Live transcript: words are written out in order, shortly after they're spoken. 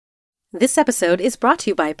This episode is brought to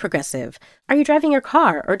you by Progressive. Are you driving your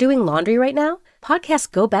car or doing laundry right now?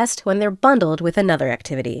 Podcasts go best when they're bundled with another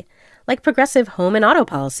activity. Like Progressive home and auto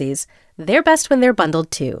policies, they're best when they're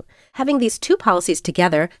bundled too. Having these two policies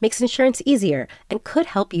together makes insurance easier and could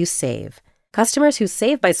help you save. Customers who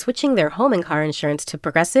save by switching their home and car insurance to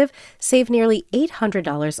Progressive save nearly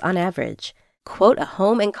 $800 on average. Quote a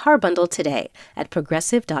home and car bundle today at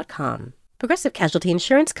Progressive.com. Progressive Casualty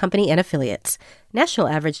Insurance Company and Affiliates. National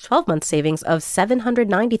average 12-month savings of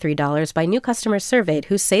 $793 by new customers surveyed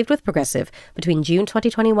who saved with Progressive between June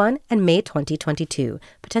 2021 and May 2022.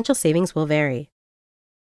 Potential savings will vary.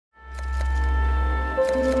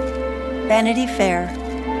 Vanity Fair.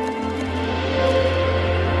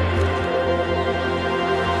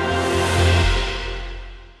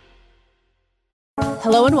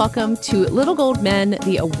 Hello and welcome to Little Gold Men,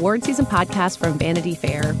 the award season podcast from Vanity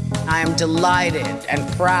Fair. I am delighted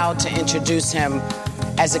and proud to introduce him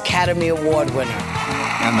as Academy Award winner.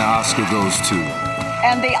 And the Oscar goes to...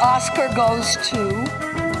 And the Oscar goes to...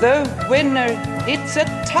 The winner, it's a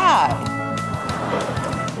tie.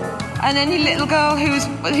 And any little girl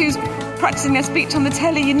who's practicing their speech on the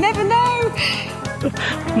telly, you never know.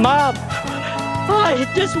 Mom,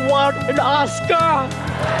 I just want an Oscar.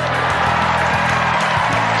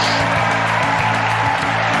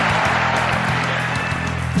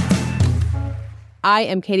 I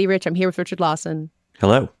am Katie Rich. I'm here with Richard Lawson.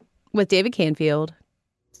 Hello. With David Canfield.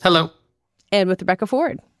 Hello. And with Rebecca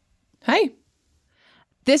Ford. Hi.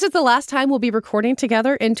 This is the last time we'll be recording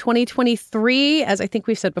together in 2023. As I think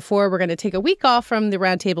we've said before, we're going to take a week off from the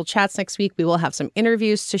roundtable chats next week. We will have some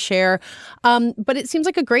interviews to share. But it seems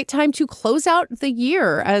like a great time to close out the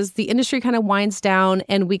year as the industry kind of winds down.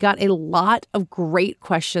 And we got a lot of great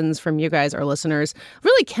questions from you guys, our listeners.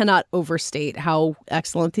 Really cannot overstate how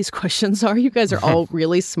excellent these questions are. You guys are all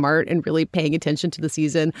really smart and really paying attention to the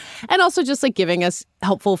season. And also just like giving us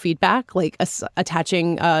helpful feedback, like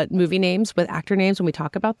attaching movie names with actor names when we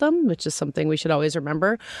talk about them, which is something we should always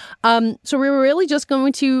remember. So we were really just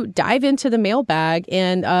going to dive into the mailbag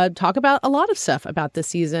and talk about a lot of stuff about this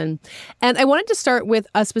season. And I wanted to start with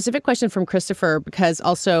a specific question from Christopher, because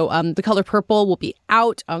also The Color Purple will be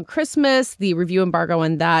out on Christmas. The review embargo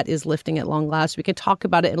on that is lifting at long last. We can talk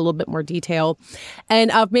about it in a little bit more detail.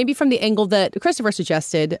 And maybe from the angle that Christopher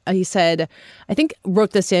suggested, he said, I think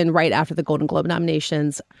wrote this in right after the Golden Globe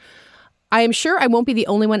nominations. I am sure I won't be the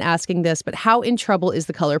only one asking this, but how in trouble is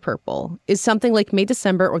The Color Purple? Is something like May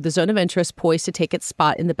December or The Zone of Interest poised to take its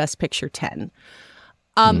spot in the Best Picture 10?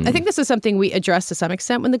 I think this is something we addressed to some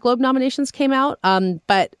extent when the Globe nominations came out,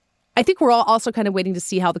 but I think we're all also kind of waiting to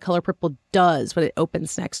see how The Color Purple does when it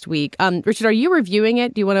opens next week. Richard, are you reviewing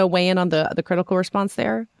it? Do you want to weigh in on the critical response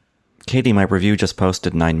there? Katie, my review just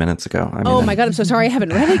posted 9 minutes ago. Oh my God, I'm so sorry. I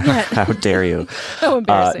haven't read it yet. How dare you? So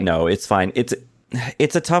embarrassing. No, it's fine.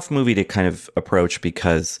 It's a tough movie to kind of approach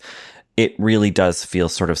because it really does feel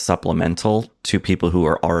sort of supplemental to people who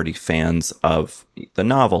are already fans of the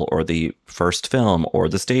novel or the first film or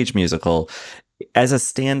the stage musical. As a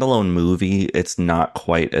standalone movie, it's not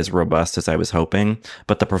quite as robust as I was hoping,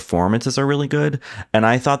 but the performances are really good. And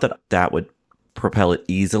I thought that would propel it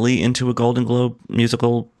easily into a Golden Globe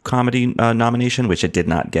musical comedy nomination, which it did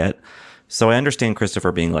not get. So I understand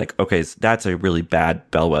Christopher being like, okay, that's a really bad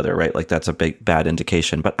bellwether, right? Like that's a bad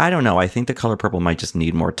indication. But I don't know. I think The Color Purple might just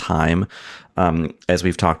need more time. As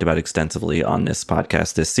we've talked about extensively on this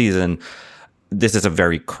podcast this season, this is a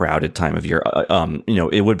very crowded time of year.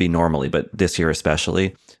 It would be normally, but this year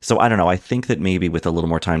especially. So I don't know. I think that maybe with a little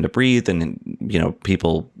more time to breathe and,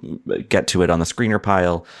 people get to it on the screener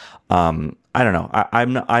pile. I don't know.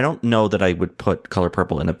 I don't know that I would put Color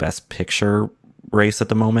Purple in a Best Picture race at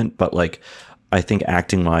the moment, but like I think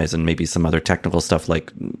acting wise and maybe some other technical stuff,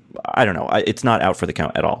 like I don't know, it's not out for the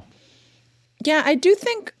count at all. Yeah, I do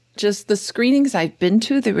think just the screenings I've been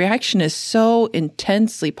to, the reaction is so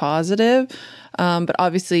intensely positive. But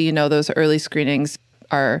obviously, those early screenings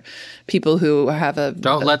are people who have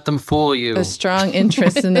don't let them fool you, a strong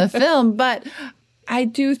interest in the film. But I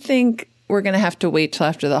do think we're going to have to wait till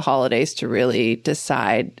after the holidays to really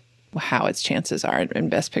decide how its chances are in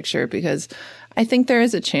Best Picture, because I think there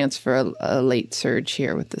is a chance for a late surge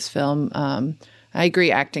here with this film. I agree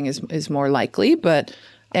acting is more likely, but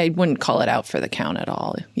I wouldn't call it out for the count at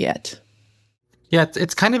all yet. Yeah,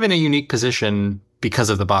 it's kind of in a unique position because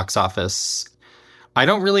of the box office. I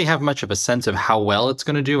don't really have much of a sense of how well it's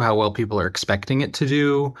going to do, how well people are expecting it to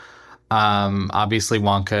do. Obviously,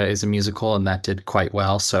 Wonka is a musical, and that did quite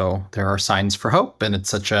well. So there are signs for hope, and it's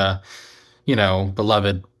such a,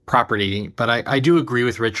 beloved property. But I do agree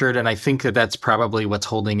with Richard, and I think that that's probably what's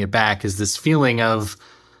holding it back is this feeling of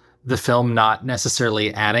the film not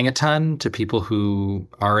necessarily adding a ton to people who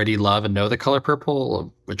already love and know The Color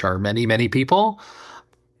Purple, which are many, many people.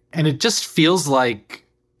 And it just feels like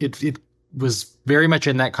it was very much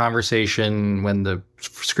in that conversation when the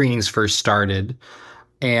screenings first started.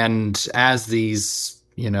 And as these,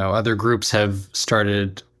 other groups have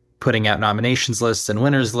started putting out nominations lists and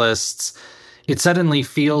winners lists, it suddenly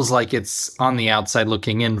feels like it's on the outside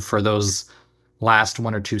looking in for those last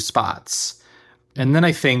one or two spots. And then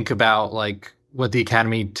I think about like what the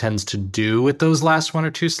Academy tends to do with those last one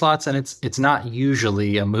or two slots, and it's not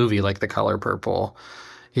usually a movie like The Color Purple.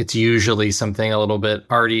 It's usually something a little bit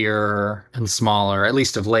artier and smaller, at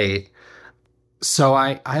least of late. So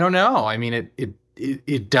I don't know. I mean,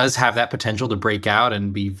 it does have that potential to break out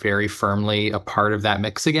and be very firmly a part of that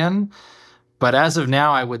mix again. But as of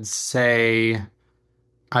now, I would say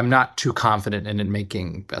I'm not too confident in it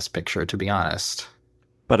making Best Picture, to be honest.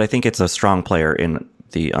 But I think it's a strong player in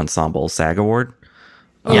the Ensemble SAG Award.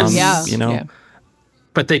 Yes. Yeah.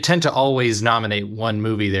 But they tend to always nominate one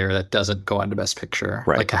movie there that doesn't go on to Best Picture,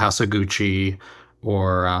 right. Like a House of Gucci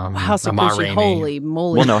or House of Ma Gucci. Rainey. Holy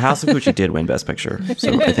moly! Well, no, House of Gucci did win Best Picture,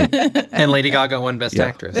 so I think, and Lady Gaga won Best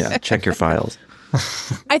Actress. Yeah, check your files.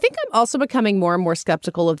 I think I'm also becoming more and more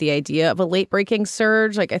skeptical of the idea of a late-breaking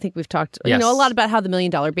surge. Like, I think we've talked, a lot about how the $1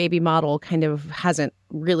 Million Baby model kind of hasn't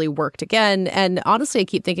really worked again. And honestly, I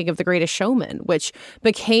keep thinking of The Greatest Showman, which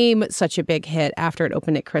became such a big hit after it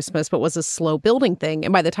opened at Christmas, but was a slow building thing.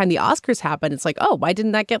 And by the time the Oscars happened, it's like, oh, why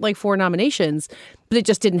didn't that get like 4 nominations? But it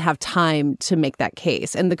just didn't have time to make that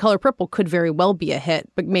case. And The Color Purple could very well be a hit,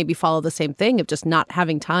 but maybe follow the same thing of just not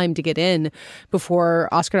having time to get in before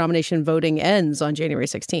Oscar nomination voting ends on January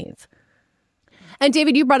 16th. And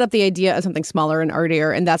David, you brought up the idea of something smaller and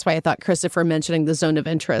artier, and that's why I thought Christopher mentioning the zone of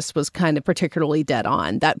interest was kind of particularly dead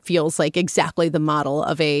on. That feels like exactly the model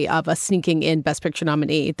of a sneaking in Best Picture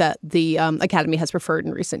nominee that the Academy has preferred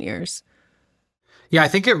in recent years. Yeah, I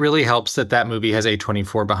think it really helps that movie has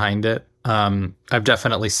A24 behind it. I've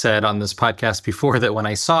definitely said on this podcast before that when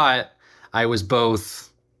I saw it, I was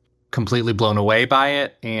both completely blown away by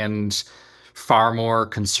it and far more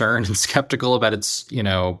concerned and skeptical about its,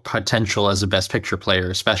 potential as a Best Picture player,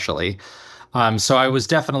 especially. So I was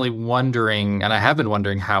definitely wondering, and I have been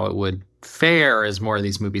wondering how it would fare as more of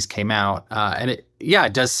these movies came out. And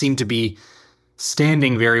it does seem to be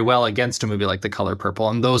standing very well against a movie like The Color Purple.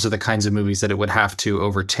 And those are the kinds of movies that it would have to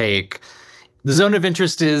overtake. The Zone of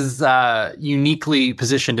Interest is uniquely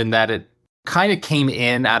positioned in that it kind of came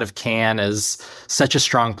in out of Cannes as such a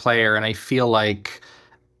strong player. And I feel like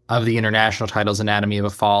of the international titles, Anatomy of a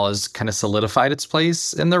Fall has kind of solidified its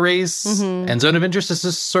place in the race. Mm-hmm. And Zone of Interest has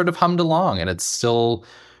just sort of hummed along, and it's still,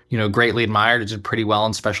 greatly admired. It did pretty well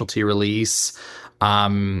in specialty release.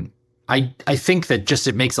 I think that just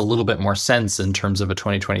it makes a little bit more sense in terms of a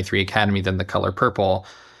 2023 Academy than The Color Purple.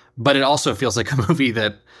 But it also feels like a movie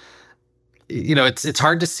that, it's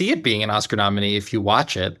hard to see it being an Oscar nominee if you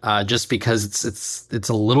watch it, just because it's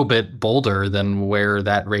a little bit bolder than where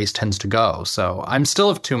that race tends to go. So I'm still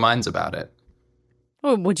of two minds about it.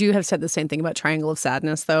 Oh, would you have said the same thing about Triangle of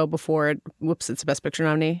Sadness, though, before it's a Best Picture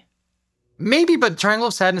nominee? Maybe, but Triangle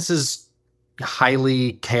of Sadness is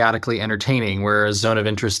highly chaotically entertaining, whereas Zone of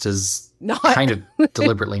Interest is kind of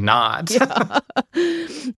deliberately not.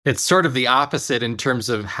 It's sort of the opposite in terms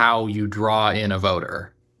of how you draw in a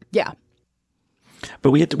voter. Yeah.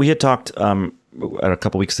 But we had talked a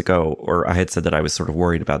couple weeks ago, or I had said that I was sort of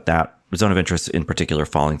worried about that Zone of Interest in particular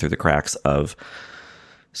falling through the cracks of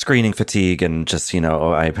screening fatigue and just,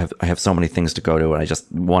 I have so many things to go to, and I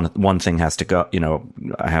just one thing has to go,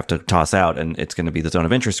 I have to toss out, and it's going to be the Zone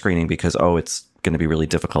of Interest screening because it's going to be really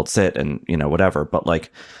difficult sit and whatever. But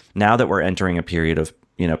like now that we're entering a period of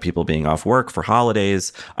people being off work for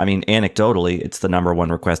holidays, I mean, anecdotally, it's the number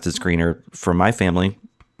one requested screener for my family.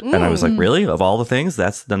 And I was like, really? Of all the things,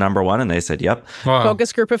 that's the number one? And they said, yep. Wow.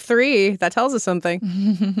 Focus group of 3. That tells us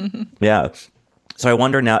something. Yeah. So I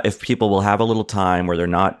wonder now if people will have a little time where they're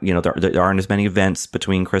not, there aren't as many events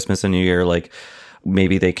between Christmas and New Year. Like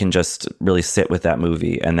maybe they can just really sit with that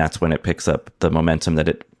movie. And that's when it picks up the momentum that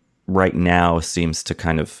it right now seems to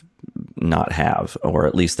kind of not have, or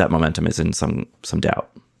at least that momentum is in some doubt.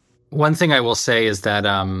 One thing I will say is that,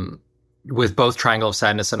 with both Triangle of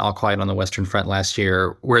Sadness and All Quiet on the Western Front last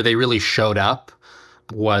year, where they really showed up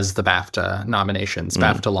was the BAFTA nominations,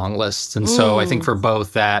 BAFTA long lists. And so I think for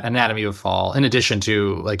both that, Anatomy of a Fall, in addition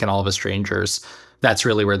to like an All of Us Strangers, that's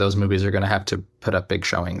really where those movies are going to have to put up big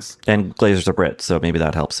showings. And Glazer's a Brit, so maybe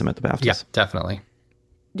that helps him at the BAFTAs. Yeah, definitely.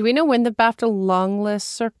 Do we know when the BAFTA long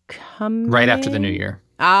lists are coming? Right after the new year.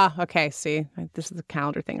 Ah, okay. See, this is a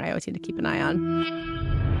calendar thing I always need to keep an eye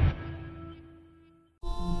on.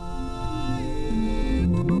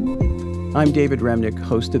 I'm David Remnick,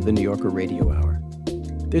 host of the New Yorker Radio Hour.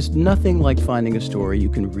 There's nothing like finding a story you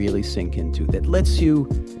can really sink into that lets you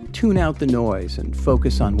tune out the noise and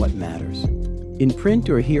focus on what matters. In print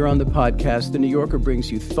or here on the podcast, The New Yorker brings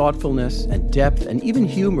you thoughtfulness and depth and even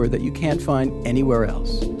humor that you can't find anywhere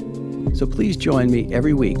else. So please join me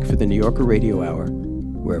every week for the New Yorker Radio Hour,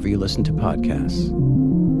 wherever you listen to podcasts.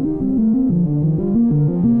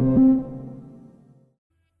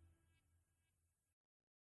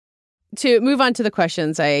 To move on to the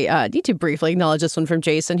questions, I need to briefly acknowledge this one from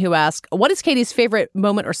Jason, who asked, what is Katie's favorite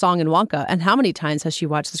moment or song in Wonka, and how many times has she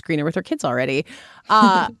watched the screener with her kids already?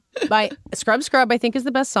 My Scrub, I think, is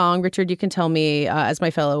the best song. Richard, you can tell me, as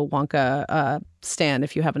my fellow Wonka stan,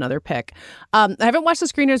 if you have another pick. I haven't watched the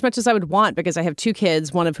screener as much as I would want because I have two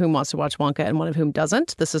kids, one of whom wants to watch Wonka and one of whom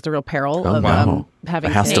doesn't. This is the real peril of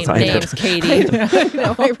having names Katie.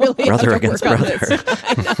 I really brother have to against work brother. on this.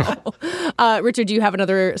 I know. Richard, do you have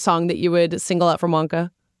another song that you would single out from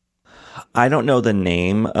Wonka? I don't know the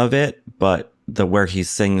name of it, but where he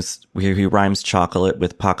rhymes chocolate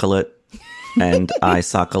with pocolate and I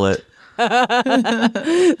socolate.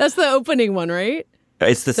 That's the opening one, right?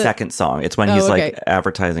 It's the second song. It's when he's like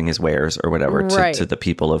advertising his wares or whatever to the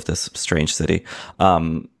people of this strange city.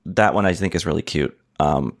 That one I think is really cute.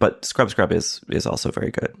 But Scrub is also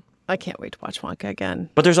very good. I can't wait to watch Wonka again.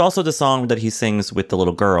 But there's also the song that he sings with the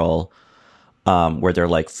little girl, where they're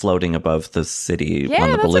like floating above the city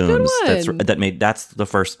on the balloons. A good one. That's the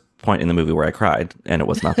first point in the movie where I cried, and it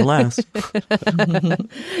was not the last.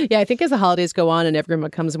 Yeah, I think as the holidays go on and everyone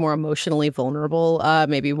becomes more emotionally vulnerable,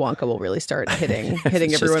 maybe Wonka will really start hitting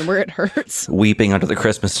everyone where it hurts. Weeping under the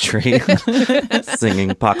Christmas tree,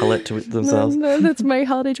 singing pocolate to themselves. No, that's my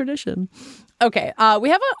holiday tradition. Okay, we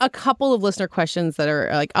have a couple of listener questions that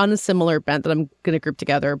are like on a similar bent that I'm going to group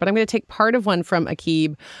together, but I'm going to take part of one from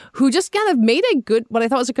Akib, who just kind of made what I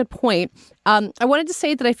thought was a good point. I wanted to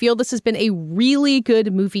say that I feel this has been a really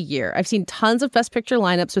good movie year. I've seen tons of Best Picture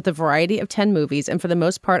lineups with a variety of 10 movies, and for the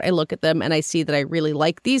most part, I look at them and I see that I really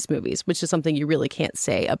like these movies, which is something you really can't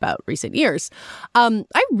say about recent years. I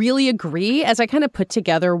really agree. As I kind of put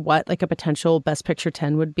together what like a potential Best Picture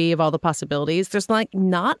 10 would be of all the possibilities, there's like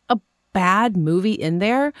not a bad movie in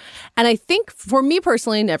there. And I think for me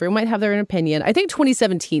personally, and everyone might have their own opinion, I think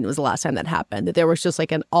 2017 was the last time that happened, that there was just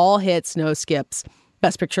like an all hits, no skips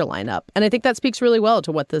Best Picture lineup. And I think that speaks really well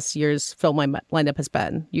to what this year's film lineup has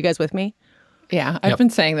been. You guys with me? Yeah, I've been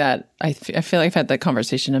saying that. I feel like I've had that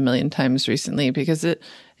conversation a million times recently because it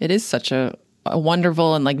is such a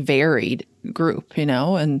wonderful and like varied group, you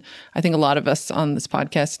know? And I think a lot of us on this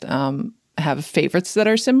podcast have favorites that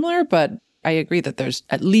are similar, but I agree that there's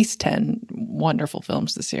at least 10 wonderful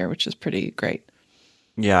films this year, which is pretty great.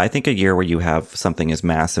 Yeah, I think a year where you have something as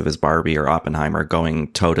massive as Barbie or Oppenheimer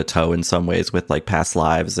going toe to toe in some ways with like Past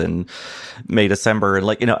Lives and May December, and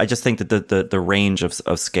like, you know, I just think that the range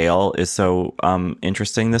of scale is so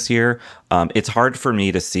interesting this year. It's hard for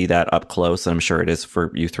me to see that up close, and I'm sure it is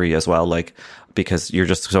for you three as well, like because you're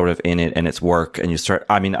just sort of in it and it's work, and you start.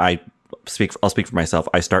 I mean, I'll speak for myself.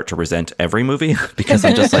 I start to resent every movie because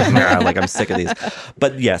I'm just like, nah, like I'm sick of these.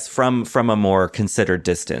 But yes, from a more considered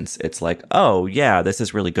distance, it's like, oh yeah, this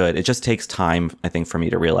is really good. It just takes time, I think, for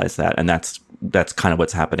me to realize that, and that's kind of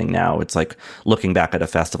what's happening now. It's like looking back at a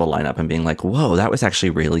festival lineup and being like, whoa, that was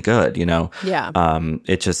actually really good. You know? Yeah.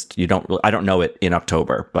 It just I don't know it in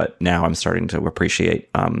October, but now I'm starting to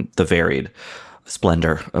appreciate the varied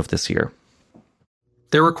splendor of this year.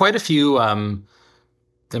 There were quite a few.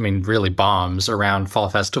 Really bombs around fall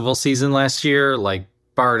festival season last year, like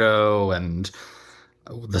Bardo and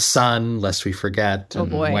The Sun, lest we forget,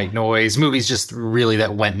 and White Noise, movies just really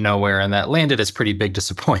that went nowhere and that landed as pretty big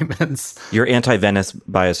disappointments. Your anti-Venice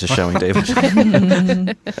bias is showing, David.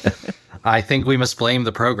 I think we must blame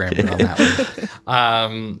the programming on that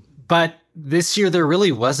one. But this year, there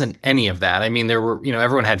really wasn't any of that. I mean, there were,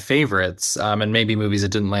 everyone had favorites, and maybe movies that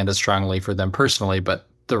didn't land as strongly for them personally, but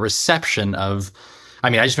the reception of... I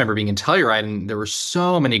just remember being in Telluride, and there were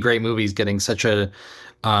so many great movies getting such a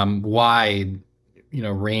wide,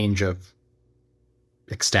 range of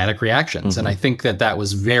ecstatic reactions. Mm-hmm. And I think that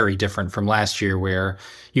was very different from last year, where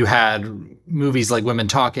you had movies like Women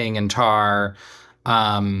Talking and Tar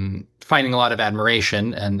finding a lot of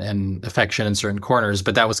admiration and affection in certain corners,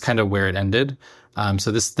 but that was kind of where it ended. So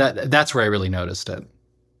that's where I really noticed it.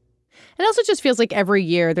 It also just feels like every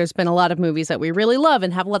year there's been a lot of movies that we really love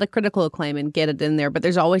and have a lot of critical acclaim and get it in there. But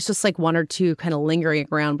there's always just like one or two kind of lingering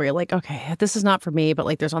around where you're like, okay, this is not for me, but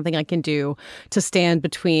like there's something I can do to stand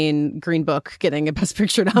between Green Book getting a Best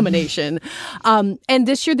Picture nomination. And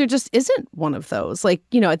this year there just isn't one of those. Like,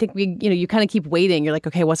 I think you kind of keep waiting. You're like,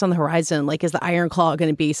 okay, what's on the horizon? Like, is the Iron Claw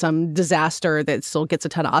going to be some disaster that still gets a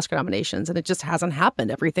ton of Oscar nominations? And it just hasn't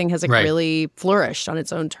happened. Everything has really flourished on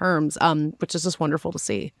its own terms, which is just wonderful to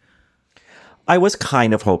see. I was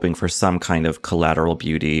kind of hoping for some kind of Collateral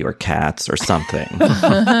Beauty or Cats or something.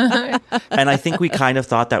 And I think we kind of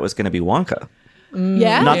thought that was going to be Wonka.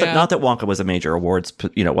 Yeah. Not that Wonka was a major awards,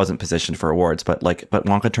 wasn't positioned for awards, but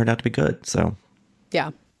Wonka turned out to be good. So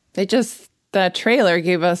yeah. That trailer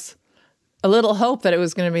gave us a little hope that it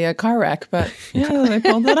was going to be a car wreck, but they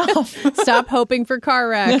pulled it off. Stop hoping for car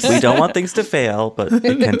wrecks. We don't want things to fail, but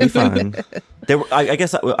it can be fun. I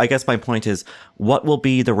guess my point is, what will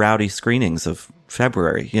be the rowdy screenings of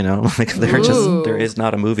February? There is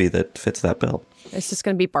not a movie that fits that bill. It's just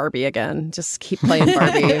going to be Barbie again. Just keep playing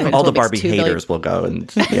Barbie. All the Barbie haters will go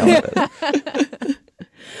and yell at it.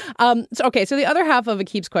 So the other half of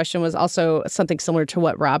Akib's question was also something similar to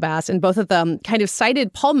what Rob asked, and both of them kind of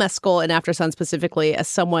cited Paul Mescal and Aftersun specifically as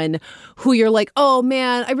someone who you're like, oh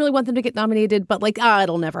man, I really want them to get nominated, but like,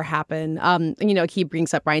 it'll never happen. Akib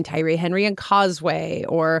brings up Brian Tyree Henry and Causeway,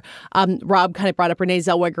 or Rob kind of brought up Renee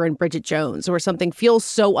Zellweger and Bridget Jones, where something feels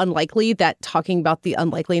so unlikely that talking about the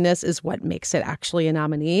unlikeliness is what makes it actually a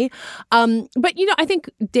nominee. But I think,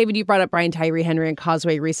 David, you brought up Brian Tyree Henry and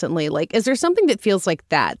Causeway recently. Like, is there something that feels like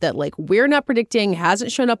that like we're not predicting,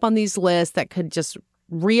 hasn't shown up on these lists, that could just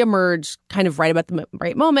reemerge kind of right about the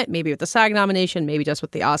right moment, maybe with the SAG nomination, maybe just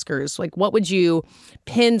with the Oscars? Like, what would you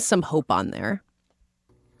pin some hope on there?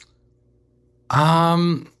 I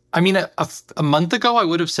mean, a month ago, I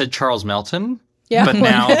would have said Charles Melton. Yeah. But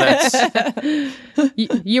now that's...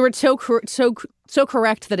 You were so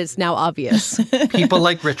correct that it's now obvious. People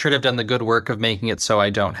like Richard have done the good work of making it so I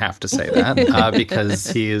don't have to say that, because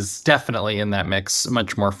he is definitely in that mix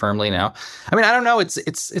much more firmly now. I mean, I don't know.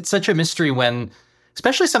 It's such a mystery when,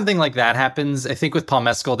 especially something like that happens. I think with Paul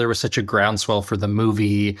Mescal, there was such a groundswell for the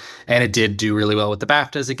movie, and it did do really well with the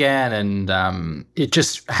BAFTAs again. And it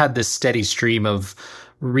just had this steady stream of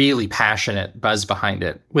really passionate buzz behind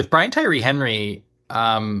it. With Brian Tyree Henry,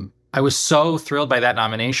 I was so thrilled by that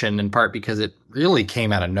nomination, in part because it really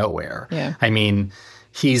came out of nowhere. Yeah. I mean,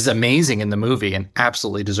 he's amazing in the movie and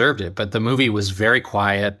absolutely deserved it, but the movie was very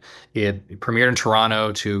quiet. It premiered in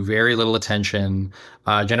Toronto to very little attention.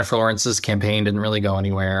 Jennifer Lawrence's campaign didn't really go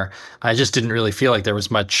anywhere. I just didn't really feel like there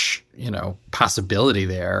was much, possibility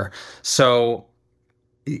there. So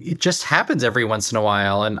it just happens every once in a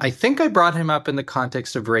while. And I think I brought him up in the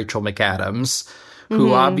context of Rachel McAdams,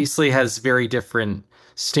 who obviously has very different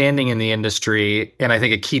standing in the industry. And I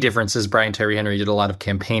think a key difference is Brian Tyree Henry did a lot of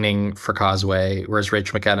campaigning for Causeway, whereas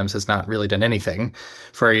Rachel McAdams has not really done anything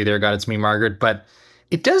for either God It's Me, Margaret. But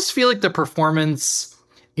it does feel like the performance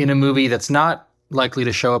in a movie that's not likely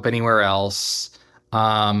to show up anywhere else,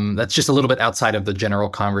 that's just a little bit outside of the general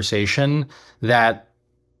conversation, that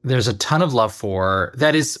there's a ton of love for,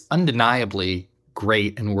 that is undeniably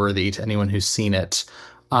great and worthy to anyone who's seen it.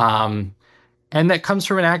 And that comes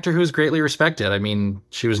from an actor who is greatly respected. I mean,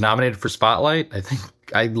 she was nominated for Spotlight. I think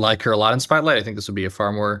I like her a lot in Spotlight. I think this would be a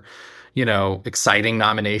far more, exciting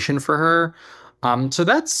nomination for her. So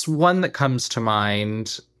that's one that comes to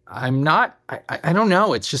mind. I don't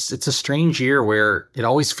know. It's a strange year where it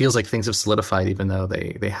always feels like things have solidified, even though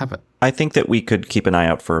they haven't. I think that we could keep an eye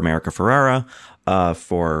out for America Ferrera,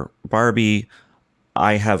 for Barbie.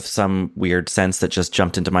 I have some weird sense that just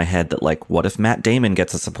jumped into my head that, like, what if Matt Damon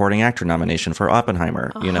gets a supporting actor nomination for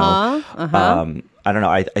Oppenheimer? I don't know.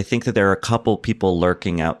 I think that there are a couple people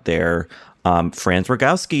lurking out there. Franz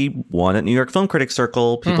Rogowski won at New York Film Critics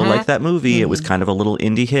Circle. People like that movie. It was kind of a little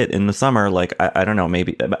indie hit in the summer. Like, I don't know,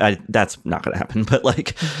 maybe that's not going to happen, but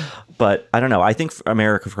but I don't know. I think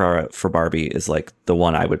America Ferrera for Barbie is like the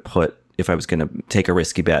one I would put if I was going to take a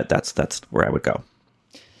risky bet. That's where I would go.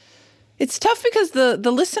 It's tough because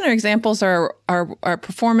the listener examples are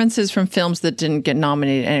performances from films that didn't get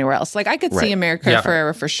nominated anywhere else. Like, I could see America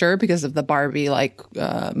Ferrera for sure because of the Barbie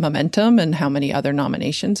momentum and how many other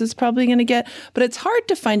nominations it's probably going to get. But it's hard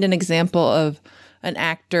to find an example of an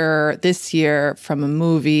actor this year from a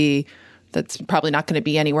movie that's probably not going to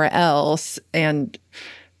be anywhere else and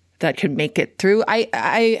that could make it through.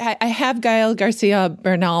 I have Gael Garcia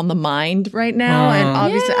Bernal in the mind right now, and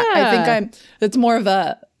obviously I think it's more of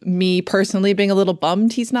a me personally being a little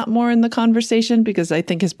bummed he's not more in the conversation, because I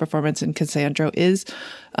think his performance in Cassandra is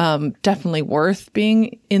definitely worth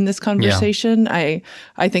being in this conversation. Yeah.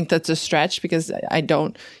 I think that's a stretch, because I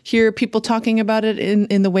don't hear people talking about it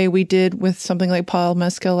in the way we did with something like Paul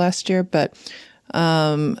Mescal last year. But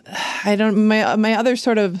I don't. My other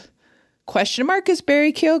sort of question mark is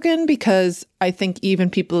Barry Keoghan, because I think even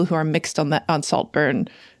people who are mixed on Saltburn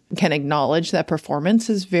can acknowledge that performance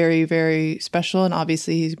is very, very special. And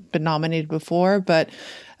obviously he's been nominated before. But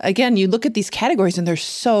again, you look at these categories and they're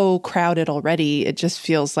so crowded already. It just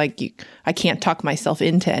feels like I can't talk myself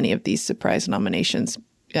into any of these surprise nominations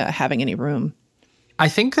having any room. I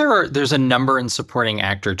think there's a number in supporting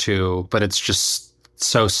actor too, but it's just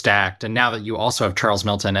so stacked. And now that you also have Charles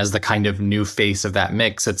Melton as the kind of new face of that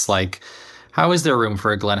mix, it's like, how is there room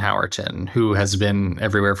for a Glenn Howerton, who has been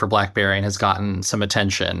everywhere for Blackberry and has gotten some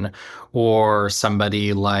attention, or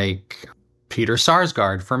somebody like Peter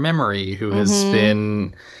Sarsgaard for Memory, who has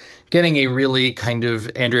been getting a really kind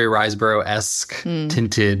of Andrea Riseborough-esque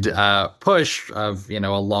tinted push of, a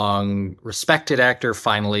long respected actor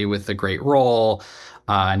finally with a great role.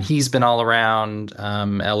 And he's been all around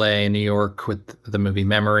LA and New York with the movie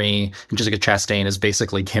Memory. And Jessica Chastain is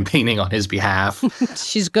basically campaigning on his behalf.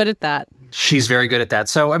 She's good at that. She's very good at that.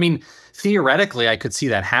 So, I mean, theoretically, I could see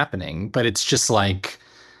that happening, but it's just like,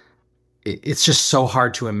 it's just so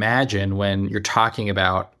hard to imagine when you're talking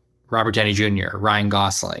about Robert Downey Jr., Ryan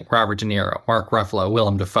Gosling, Robert De Niro, Mark Ruffalo,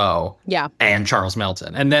 Willem Dafoe, and Charles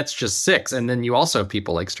Melton. And that's just 6. And then you also have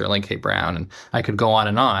people like Sterling K. Brown, and I could go on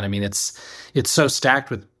and on. I mean, it's so stacked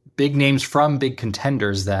with big names from big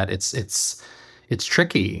contenders that it's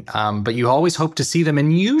tricky. But you always hope to see them.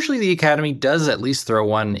 And usually the Academy does at least throw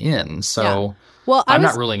one in. So well, I'm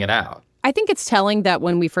not ruling it out. I think it's telling that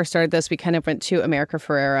when we first started this, we kind of went to America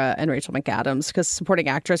Ferrera and Rachel McAdams, because supporting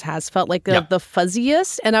actress has felt like the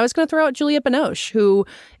fuzziest. And I was going to throw out Juliette Binoche, who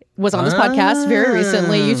was on this podcast very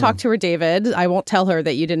recently. You talked to her, David. I won't tell her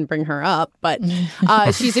that you didn't bring her up, but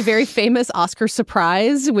she's a very famous Oscar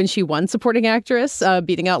surprise when she won supporting actress,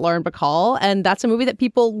 beating out Lauren Bacall. And that's a movie that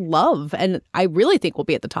people love. And I really think will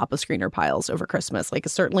be at the top of screener piles over Christmas, like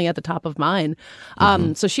certainly at the top of mine.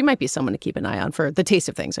 So she might be someone to keep an eye on for the taste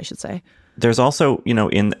of things, I should say. There's also,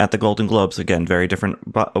 at the Golden Globes, again, very different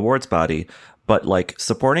awards body, but like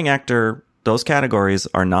supporting actor, those categories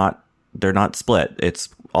they're not split. It's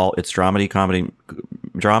drama,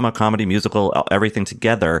 comedy, musical, everything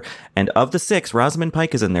together. And of the 6, Rosamund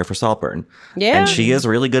Pike is in there for Saltburn. Yeah. And she is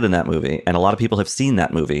really good in that movie. And a lot of people have seen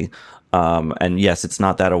that movie. And yes, it's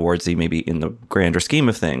not that awardsy maybe in the grander scheme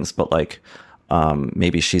of things, but like,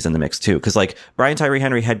 maybe she's in the mix too. Because like Brian Tyree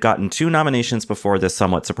Henry had gotten 2 nominations before this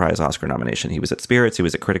somewhat surprise Oscar nomination. He was at Spirits, he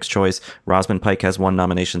was at Critics' Choice. Rosamund Pike has 1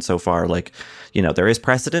 nomination so far. Like, there is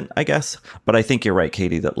precedent, I guess. But I think you're right,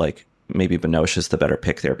 Katie, that like maybe Binoche is the better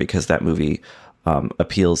pick there, because that movie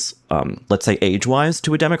appeals, let's say age-wise,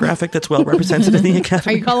 to a demographic that's well represented in the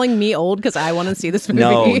Academy. Are you calling me old because I want to see this movie?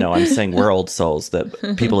 No, I'm saying we're old souls,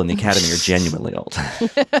 that people in the Academy are genuinely old.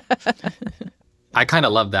 I kind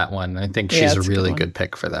of love that one. I think she's a really good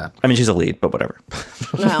pick for that. I mean, she's a lead, but whatever.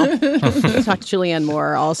 Well, we'll talk to Julianne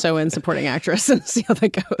Moore also in supporting actress and see how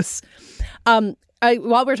that goes.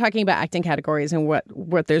 While we're talking about acting categories and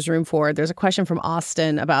what there's room for, there's a question from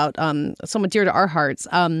Austin about someone dear to our hearts.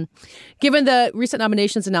 Given the recent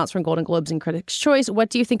nominations announced from Golden Globes and Critics' Choice, what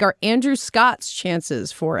do you think are Andrew Scott's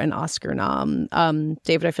chances for an Oscar nom?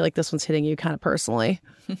 David, I feel like this one's hitting you kind of personally.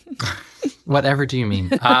 Whatever do you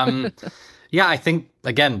mean? Yeah, I think,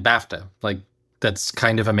 again, BAFTA. Like, that's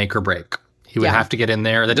kind of a make or break. He would have to get in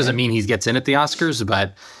there. That doesn't mean he gets in at the Oscars,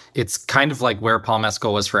 but it's kind of like where Paul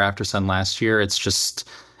Mescal was for Aftersun last year. It's just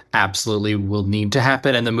absolutely will need to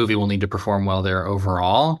happen, and the movie will need to perform well there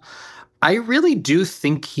overall. I really do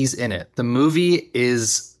think he's in it. The movie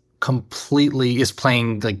is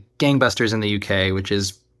playing like gangbusters in the UK, which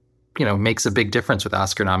is, makes a big difference with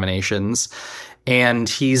Oscar nominations. And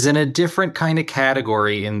he's in a different kind of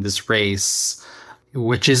category in this race,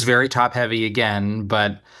 which is very top heavy again,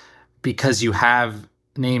 but because you have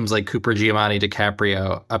names like Cooper, Giamatti,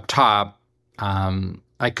 DiCaprio up top,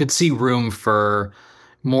 I could see room for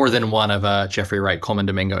more than one of Jeffrey Wright, Coleman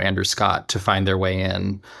Domingo, Andrew Scott to find their way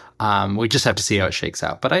in. We just have to see how it shakes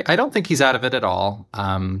out. But I don't think he's out of it at all.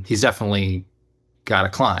 He's definitely got to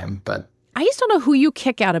climb. But I just don't know who you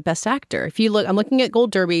kick out of Best Actor. If you look, I'm looking at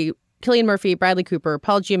Gold Derby, Cillian Murphy, Bradley Cooper,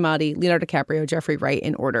 Paul Giamatti, Leonardo DiCaprio, Jeffrey Wright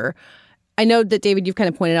in order. I know that, David, you've kind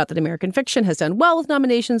of pointed out that American Fiction has done well with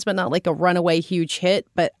nominations, but not like a runaway huge hit.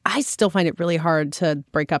 But I still find it really hard to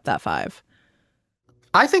break up that 5.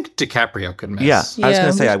 I think DiCaprio could miss. Yeah, I was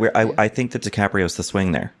going to say, I think that DiCaprio's the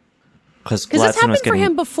swing there. Because this happened for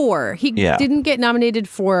him before. He didn't get nominated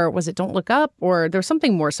for, was it Don't Look Up? Or there was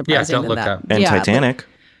something more surprising Don't than Look that. Up. And Titanic.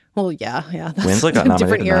 Yeah. That's Winslet got a nominated.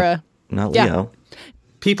 different era. Not Leo.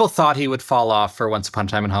 People thought he would fall off for Once Upon a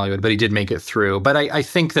Time in Hollywood, but he did make it through. But I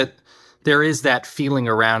think that there is that feeling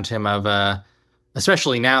around him of,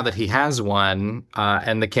 especially now that he has won,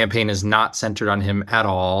 and the campaign is not centered on him at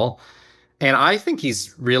all. And I think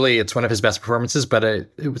it's one of his best performances, but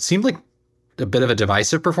it seemed like a bit of a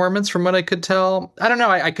divisive performance from what I could tell. I don't know.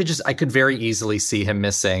 I could very easily see him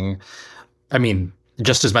missing. I mean,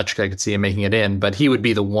 just as much as I could see him making it in, but he would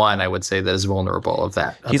be the one I would say that is vulnerable of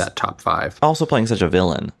that top 5. Also playing such a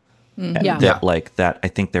villain. Yeah. Like that, I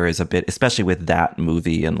think there is a bit, especially with that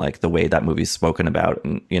movie and like the way that movie's spoken about.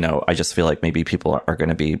 And, I just feel like maybe people are going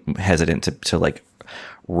to be hesitant to like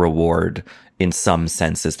reward in some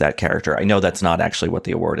senses that character. I know that's not actually what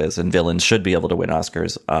the award is, and villains should be able to win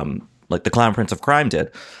Oscars, like the Clown Prince of Crime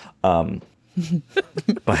did. But,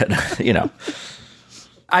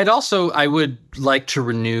 I would like to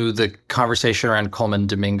renew the conversation around Colman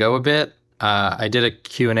Domingo a bit. I did a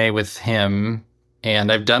Q&A with him,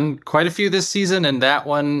 and I've done quite a few this season, and that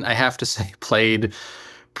one, I have to say, played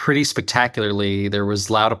pretty spectacularly. There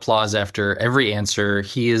was loud applause after every answer.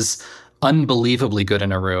 He is unbelievably good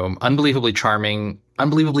in a room, unbelievably charming,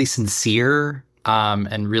 unbelievably sincere,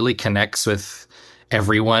 and really connects with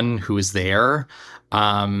everyone who is there.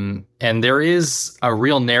 And there is a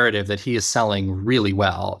real narrative that he is selling really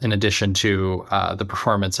well, in addition to the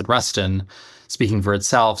performance at Rustin speaking for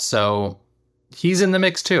itself. So he's in the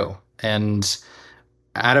mix too. And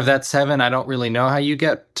out of that 7, I don't really know how you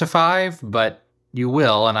get to 5, but you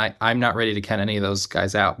will. And I'm not ready to count any of those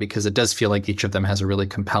guys out, because it does feel like each of them has a really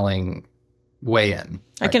compelling way in.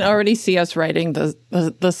 I can already see us writing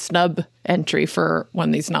the snub entry for one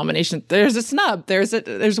of these nominations. There's a snub. There's 1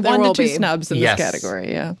 to 2 snubs in this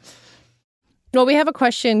category. Yeah. Well, we have a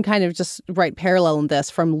question kind of just right parallel in this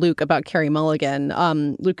from Luke about Carey Mulligan.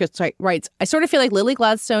 Lucas writes, I sort of feel like Lily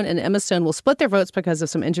Gladstone and Emma Stone will split their votes because of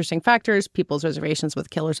some interesting factors. People's reservations with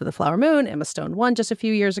Killers of the Flower Moon. Emma Stone won just a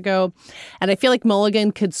few years ago. And I feel like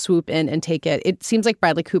Mulligan could swoop in and take it. It seems like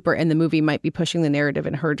Bradley Cooper in the movie might be pushing the narrative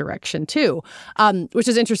in her direction too, which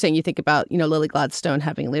is interesting. You think about, Lily Gladstone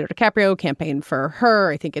having Leonardo DiCaprio campaign for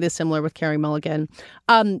her. I think it is similar with Carey Mulligan.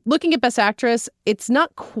 Looking at Best Actress, it's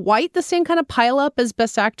not quite the same kind of pile up as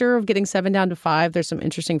Best Actor of getting 7 down to 5. There's some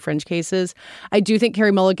interesting fringe cases. I do think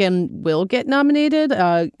Carey Mulligan will get nominated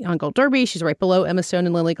on Gold Derby. She's right below Emma Stone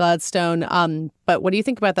and Lily Gladstone. But what do you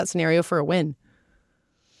think about that scenario for a win?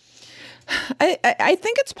 I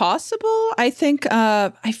think it's possible. I think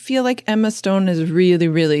I feel like Emma Stone is really,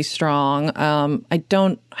 really strong.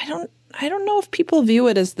 I don't know if people view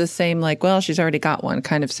it as the same, like, well, she's already got one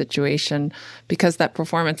kind of situation, because that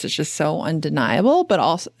performance is just so undeniable. But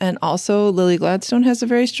also Lily Gladstone has a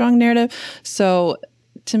very strong narrative. So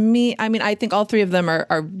to me, I mean, I think all 3 of them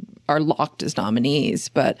are locked as nominees.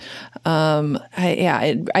 But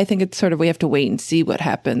I think it's sort of, we have to wait and see what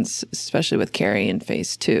happens, especially with Carey in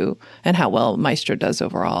Phase 2 and how well Maestro does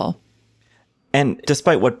overall. And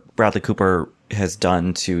despite what Bradley Cooper has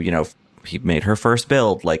done to, he made her first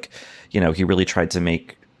build, like, he really tried to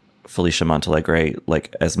make Felicia Montealegre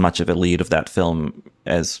like as much of a lead of that film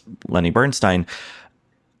as Lenny Bernstein,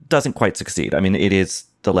 doesn't quite succeed. I mean, it is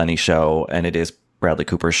the Lenny show and it is Bradley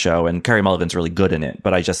Cooper's show, and Carey Mulligan's really good in it,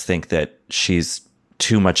 but I just think that she's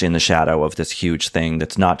too much in the shadow of this huge thing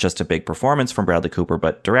that's not just a big performance from Bradley Cooper,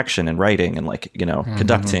 but direction and writing and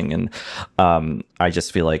conducting. And I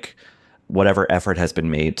just feel like whatever effort has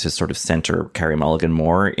been made to sort of center Carey Mulligan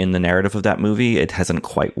more in the narrative of that movie, it hasn't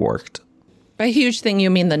quite worked. By huge thing,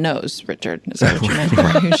 you mean the nose, Richard. Is that what you meant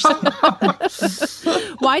by huge?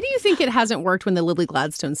 Why do you think it hasn't worked when the Lily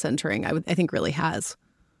Gladstone centering, I think, really has?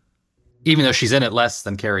 Even though she's in it less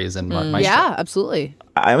than Carey is in Maestro. Yeah, absolutely.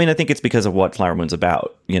 I mean, I think it's because of what Flower Moon's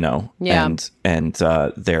about, Yeah. And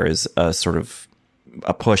there is a sort of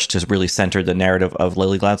a push to really center the narrative of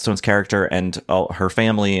Lily Gladstone's character and her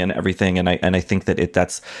family and everything. And I think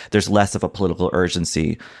that there's less of a political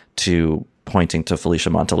urgency to pointing to Felicia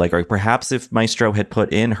Montealegre. Perhaps if Maestro had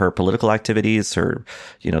put in her political activities, her,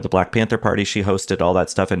 the Black Panther Party she hosted, all that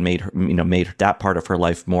stuff, and made that part of her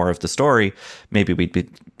life more of the story, maybe we'd be,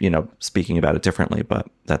 speaking about it differently, but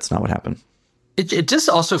that's not what happened. It just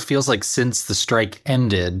also feels like since the strike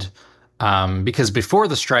ended, because before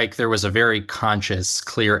the strike, there was a very conscious,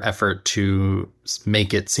 clear effort to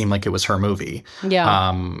make it seem like it was her movie.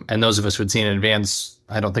 Yeah. And those of us who had seen it in advance,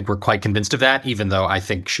 I don't think we're quite convinced of that, even though I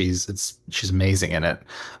think she's amazing in it,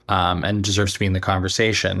 and deserves to be in the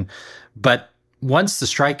conversation. But once the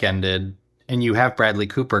strike ended and you have Bradley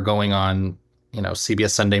Cooper going on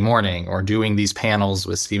CBS Sunday Morning or doing these panels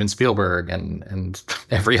with Steven Spielberg and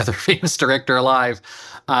every other famous director alive.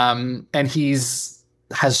 And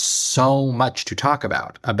has so much to talk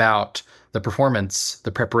about the performance,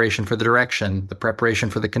 the preparation for the direction, the preparation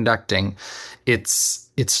for the conducting. It's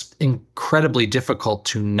incredibly difficult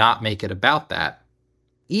to not make it about that,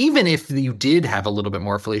 even if you did have a little bit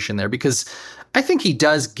more Felicia in there, because I think he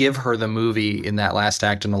does give her the movie in that last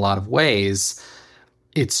act in a lot of ways.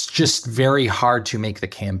 It's just very hard to make the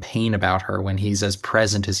campaign about her when he's as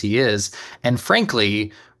present as he is. And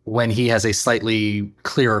frankly, when he has a slightly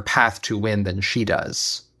clearer path to win than she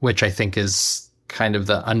does, which I think is kind of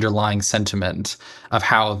the underlying sentiment of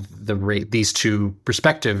how these two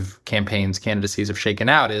respective candidacies have shaken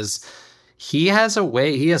out, is he has a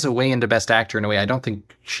way into Best Actor in a way I don't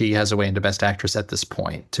think she has a way into Best Actress at this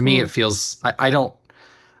point. To me, it feels, I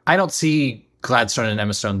don't see Gladstone and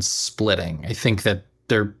Emma Stone splitting. I think that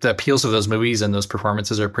the appeals of those movies and those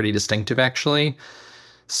performances are pretty distinctive, actually.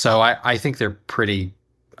 So I think they're pretty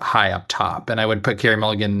high up top. And I would put Carey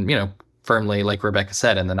Mulligan, firmly, like Rebecca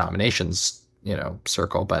said, in the nominations,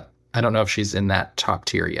 circle. But I don't know if she's in that top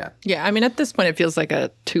tier yet. Yeah, I mean, at this point, it feels like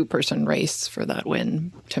a two-person race for that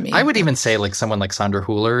win to me. I would even say like someone like Sandra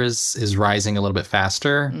Hüller is rising a little bit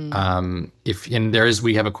faster.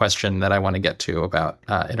 We have a question that I want to get to about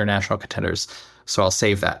international contenders, so I'll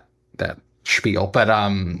save that spiel.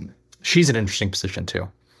 But she's an interesting position too.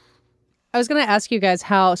 I was going to ask you guys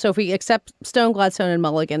so if we accept Stone, Gladstone, and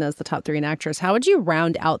Mulligan as the top three in actress, how would you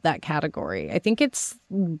round out that category? I think it's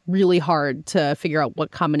really hard to figure out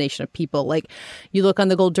what combination of people. Like, you look on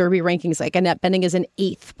the Gold Derby rankings, like Annette Bening is in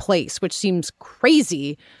 8th place, which seems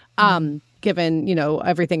crazy, given,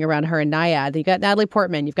 everything around her and Nyad. You've got Natalie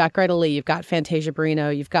Portman, you've got Greta Lee, you've got Fantasia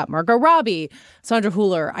Barrino, you've got Margot Robbie, Sandra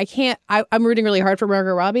Hüller. I'm rooting really hard for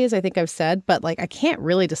Margot Robbie, as I think I've said, but I can't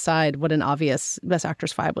really decide what an obvious Best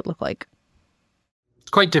Actress 5 would look like.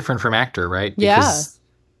 Quite different from actor, right? Because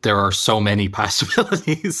there are so many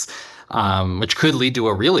possibilities, which could lead to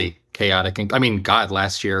a really chaotic.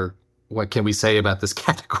 Last year, what can we say about this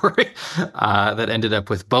category that ended up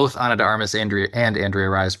with both Ana de Armas and Andrea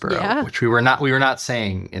Riseborough, which we were not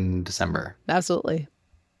saying in December. Absolutely.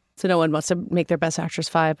 So no one wants to make their Best Actress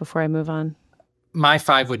 5 before I move on. My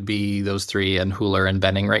 5 would be those three and Hüller and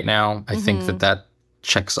Bening right now. I think that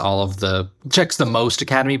checks the most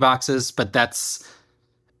Academy boxes, but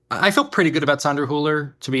I feel pretty good about Sandra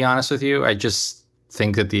Hüller, to be honest with you. I just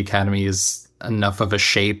think that the Academy is enough of a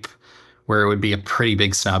shape where it would be a pretty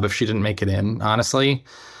big snub if she didn't make it in, honestly.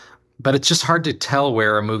 But it's just hard to tell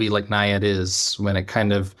where a movie like Nyad is when it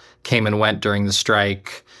kind of came and went during the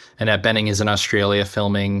strike. Annette Bening is in Australia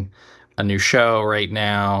filming a new show right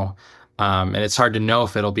now. And it's hard to know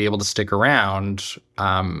if it'll be able to stick around.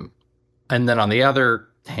 And then on the other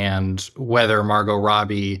hand, whether Margot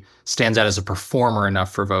Robbie stands out as a performer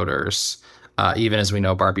enough for voters, even as we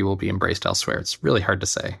know Barbie will be embraced elsewhere. It's really hard to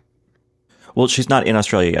say. Well, she's not in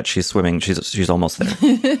Australia yet. She's swimming. She's almost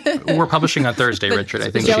there. We're publishing on Thursday, Richard.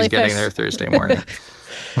 I think she's getting there Thursday morning.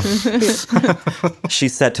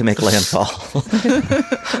 She's set to make landfall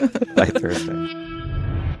by Thursday.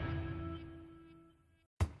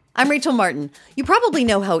 I'm Rachel Martin. You probably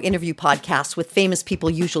know how interview podcasts with famous people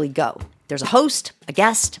usually go. There's a host, a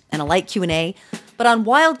guest, and a light Q&A. But on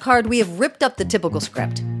Wildcard, we have ripped up the typical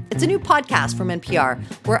script. It's a new podcast from NPR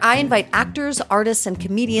where I invite actors, artists, and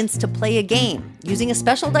comedians to play a game using a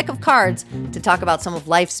special deck of cards to talk about some of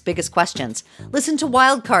life's biggest questions. Listen to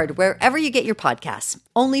Wildcard wherever you get your podcasts,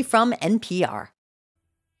 only from NPR.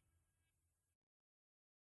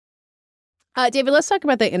 David, let's talk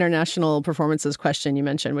about the international performances question you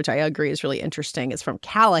mentioned, which I agree is really interesting. It's from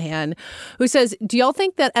Callahan, who says, do y'all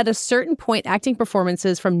think that at a certain point, acting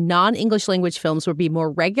performances from non-English language films would be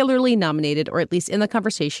more regularly nominated, or at least in the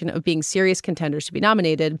conversation of being serious contenders to be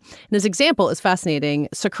nominated? And his example is fascinating.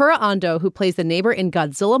 Sakura Ando, who plays the neighbor in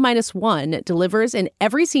Godzilla -1, delivers in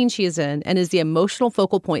every scene she is in and is the emotional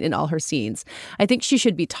focal point in all her scenes. I think she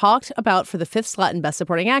should be talked about for the 5th slot in Best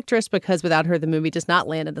Supporting Actress, because without her, the movie does not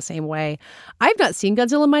land in the same way. I've not seen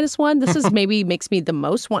Godzilla -1. This is maybe makes me the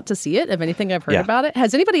most want to see it of anything I've heard about it.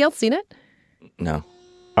 Has anybody else seen it? No,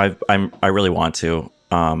 I really want to.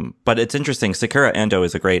 But it's interesting. Sakura Ando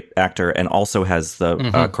is a great actor and also has the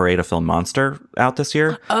Koreeda film Monster out this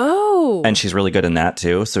year. Oh, and she's really good in that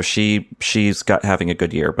too. So she's having a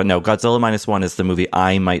good year. But no, Godzilla -1 is the movie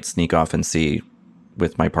I might sneak off and see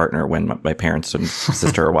with my partner when my parents and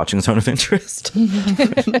sister are watching Zone of Interest.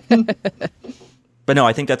 But no,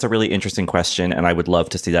 I think that's a really interesting question, and I would love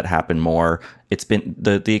to see that happen more. It's been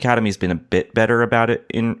the Academy's been a bit better about it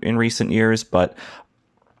in recent years, but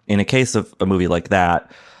in a case of a movie like that,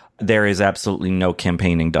 there is absolutely no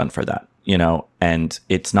campaigning done for that, you know, and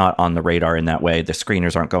it's not on the radar in that way. The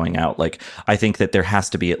screeners aren't going out. Like, I think that there has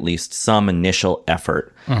to be at least some initial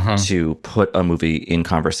effort to put a movie in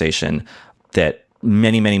conversation that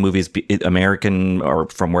many movies, American or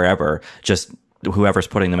from wherever, just whoever's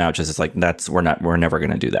putting them out just is like, we're never going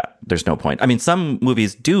to do that. There's no point. I mean, some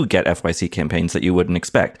movies do get FYC campaigns that you wouldn't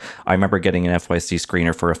expect. I remember getting an FYC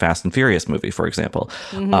screener for a Fast and Furious movie, for example.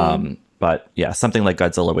 But yeah, something like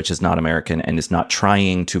Godzilla, which is not American and is not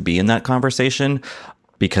trying to be in that conversation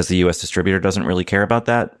because the US distributor doesn't really care about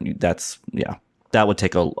that. That would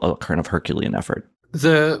take a kind of Herculean effort.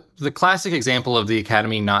 The classic example of the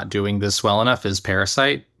Academy not doing this well enough is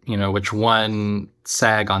Parasite, you know, which won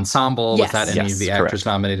SAG Ensemble without any of the actors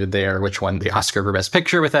nominated there, which won the Oscar for Best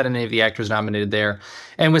Picture without any of the actors nominated there,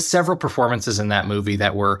 and with several performances in that movie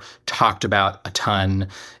that were talked about a ton.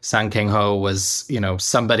 Song Kang-ho was, you know,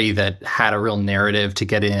 somebody that had a real narrative to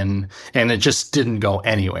get in, and it just didn't go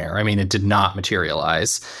anywhere. I mean, it did not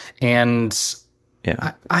materialize. And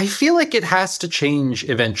I feel like it has to change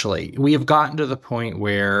eventually. We have gotten to the point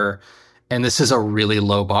where, and this is a really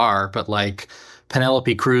low bar, but like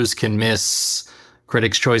Penelope Cruz can miss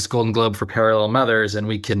Critics' Choice Golden Globe for Parallel Mothers, and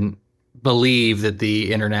we can believe that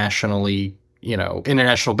the international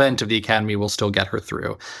bent of the Academy will still get her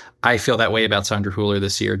through. I feel that way about Sandra Hüller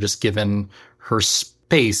this year, just given her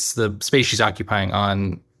space, the space she's occupying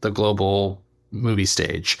on the global movie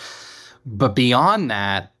stage. But beyond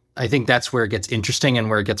that, I think that's where it gets interesting and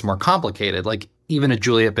where it gets more complicated. Like, even a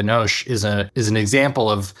Juliette Binoche is an example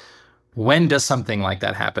of when does something like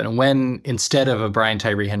that happen? When, instead of a Brian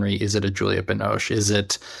Tyree Henry, is it a Juliette Binoche? Is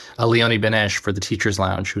it a Leonie Benesch for The Teacher's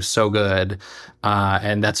Lounge, who's so good?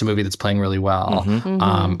 And that's a movie that's playing really well.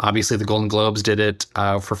 Obviously, the Golden Globes did it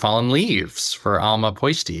for Fallen Leaves, for Alma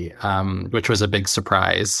Poisty, which was a big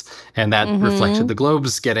surprise. And that reflected the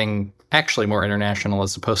Globes getting actually more international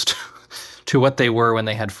as opposed to what they were when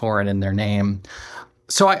they had foreign in their name.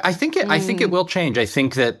 So I think it will change. I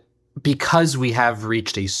think that because we have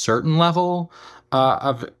reached a certain level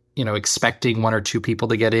of, you know, expecting one or two people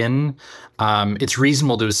to get in, it's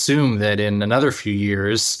reasonable to assume that in another few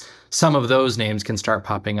years, some of those names can start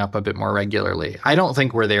popping up a bit more regularly. I don't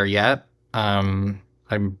think we're there yet. I'm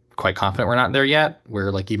quite confident we're not there yet, where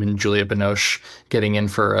like even Juliette Binoche getting in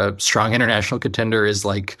for a strong international contender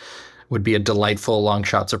would be a delightful long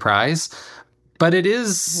shot surprise. But it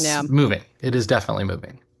is moving. It is definitely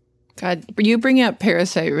moving. God, you bringing up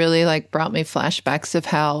Parasite really like brought me flashbacks of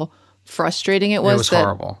how frustrating it was. It was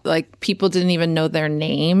horrible. Like, people didn't even know their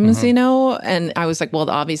names, you know? And I was like, well,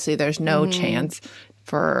 obviously there's no chance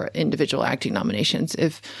for individual acting nominations.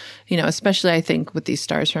 If, you know, especially I think with these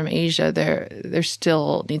stars from Asia, there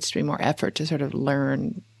still needs to be more effort to sort of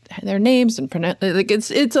learn their names and pronounce. Like,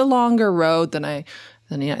 it's a longer road than I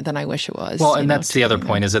wish it was. Well, and that's the other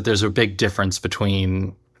point, is that there's a big difference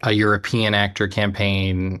between a European actor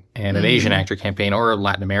campaign and an Asian actor campaign, or a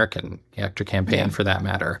Latin American actor campaign for that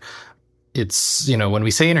matter. It's, you know, when we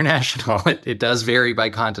say international, it does vary by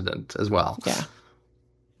continent as well. Yeah.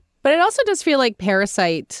 But it also does feel like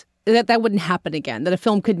Parasite, that wouldn't happen again, that a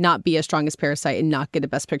film could not be as strong as Parasite and not get a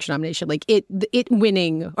Best Picture nomination. Like it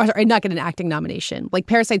winning, or sorry, not get an acting nomination. Like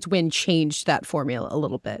Parasite's win changed that formula a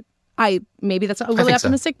little bit. Maybe that's a little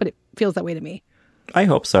optimistic, but it feels that way to me. I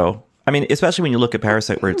hope so. I mean, especially when you look at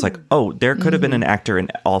Parasite, where it's like, oh, there could have been an actor in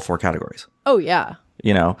all four categories. Oh, yeah.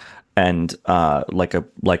 You know, and like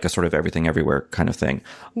a sort of everything everywhere kind of thing.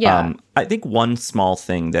 Yeah. I think one small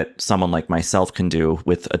thing that someone like myself can do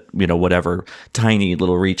with, whatever tiny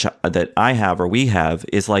little reach that I have or we have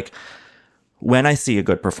is like, when I see a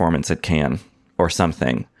good performance at Cannes or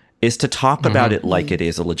something, is to talk about it like it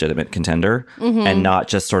is a legitimate contender and not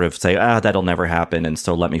just sort of say, that'll never happen, and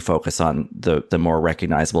so let me focus on the more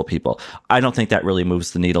recognizable people. I don't think that really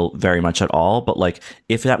moves the needle very much at all, but like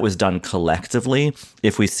if that was done collectively,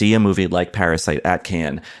 if we see a movie like Parasite at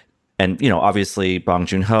Cannes, and, you know, obviously Bong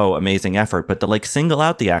Joon-ho, amazing effort, but to like single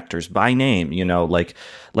out the actors by name, you know, like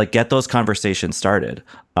get those conversations started.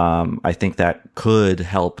 I think that could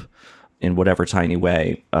help in whatever tiny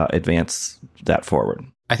way advance that forward.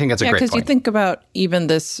 I think that's a great point. Yeah, because you think about even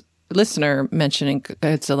this listener mentioning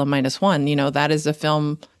Godzilla -1, you know, that is a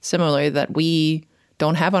film similarly that we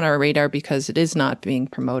don't have on our radar because it is not being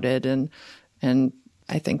promoted. And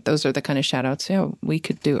I think those are the kind of shout outs we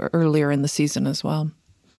could do earlier in the season as well.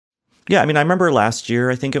 Yeah, I mean, I remember last year,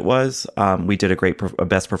 I think it was, we did a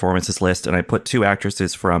best performances list, and I put two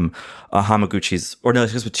actresses from Hamaguchi's, or no,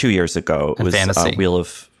 it was 2 years ago. It was Wheel of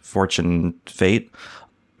Fortune, Fate,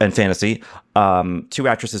 and Fantasy. Two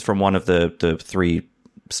actresses from one of the three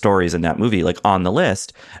stories in that movie, like on the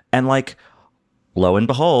list. And like, lo and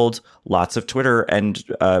behold, lots of Twitter and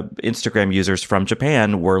Instagram users from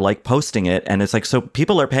Japan were like posting it. And it's like, so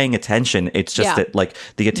people are paying attention. It's just that like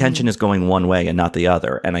the attention is going one way and not the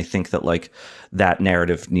other. And I think that like that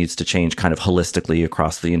narrative needs to change kind of holistically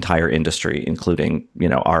across the entire industry, including, you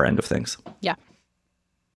know, our end of things. Yeah.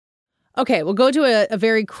 Okay, we'll go to a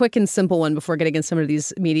very quick and simple one before getting into some of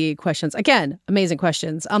these meaty questions. Again, amazing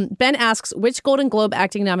questions. Ben asks, which Golden Globe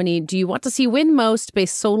acting nominee do you want to see win most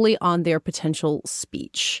based solely on their potential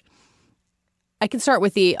speech? I can start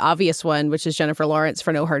with the obvious one, which is Jennifer Lawrence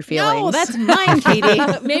for No Hard Feelings. No, that's mine, Katie.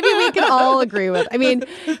 Maybe we can all agree with. I mean,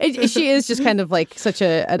 she is just kind of like such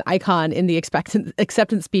an icon in the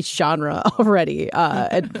acceptance speech genre already.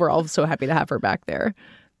 And we're all so happy to have her back there.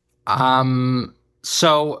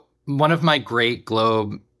 So one of my great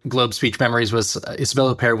Globe speech memories was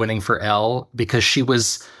Isabelle Huppert winning for Elle, because she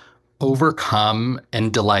was overcome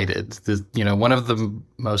and delighted. One of the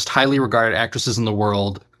most highly regarded actresses in the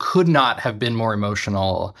world could not have been more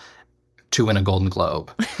emotional to win a Golden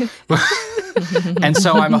Globe. And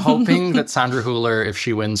so I'm hoping that Sandra Hüller, if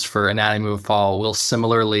she wins for Anatomy of a Fall, will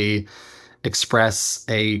similarly express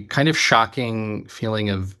a kind of shocking feeling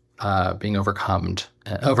of being overcome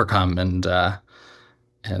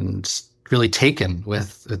and really taken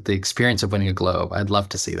with the experience of winning a Globe. I'd love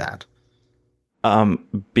to see that.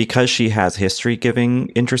 Because she has history giving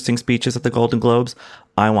interesting speeches at the Golden Globes,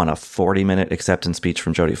 I want a 40-minute acceptance speech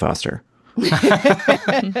from Jodie Foster.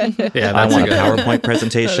 I want a PowerPoint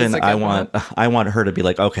presentation. I want her to be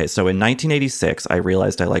like, okay, so in 1986, I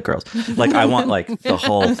realized I like girls. Like, I want like the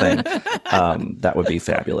whole thing. That would be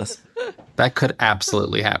fabulous. That could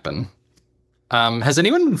absolutely happen. Has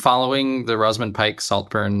anyone been following the Rosamund Pike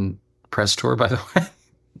Saltburn press tour, by the way?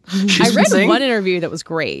 I read one interview that was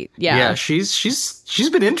great. Yeah, she's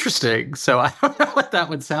been interesting. So I don't know what that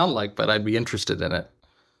would sound like, but I'd be interested in it.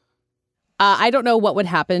 I don't know what would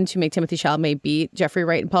happen to make Timothée Chalamet beat Jeffrey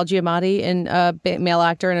Wright and Paul Giamatti in a male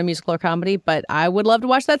actor in a musical or comedy, but I would love to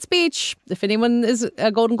watch that speech if anyone is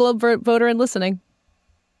a Golden Globe voter and listening.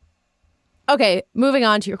 Okay, moving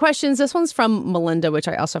on to your questions. This one's from Melinda, which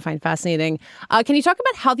I also find fascinating. Can you talk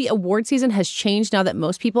about how the award season has changed now that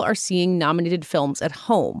most people are seeing nominated films at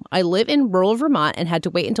home? I live in rural Vermont and had to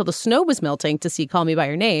wait until the snow was melting to see Call Me By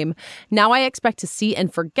Your Name. Now I expect to see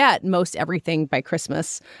and forget most everything by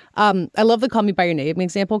Christmas. I love the Call Me By Your Name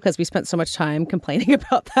example because we spent so much time complaining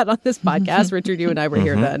about that on this podcast. Richard, you and I were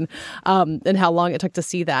here then, and how long it took to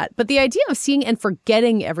see that. But the idea of seeing and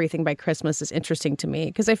forgetting everything by Christmas is interesting to me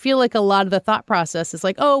because I feel like a lot of the thought process is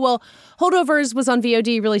like, oh, well, Holdovers was on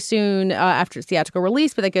VOD really soon after its theatrical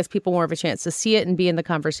release, but that gives people more of a chance to see it and be in the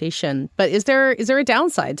conversation. But is there a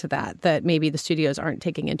downside to that maybe the studios aren't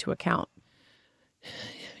taking into account?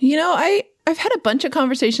 You know, I've had a bunch of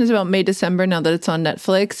conversations about May, December now that it's on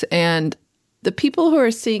Netflix, and the people who are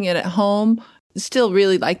seeing it at home still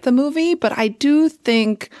really like the movie, but I do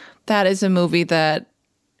think that is a movie that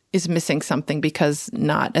is missing something because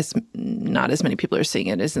not as many people are seeing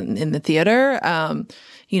it as in the theater.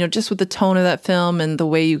 Just with the tone of that film and the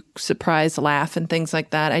way you surprise, laugh, and things like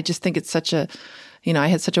that. I just think it's such a, I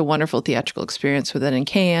had such a wonderful theatrical experience with it in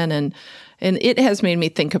Cannes, and it has made me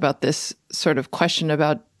think about this sort of question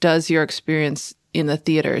about, does your experience in the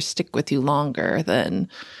theater stick with you longer than,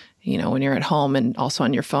 when you're at home and also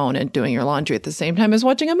on your phone and doing your laundry at the same time as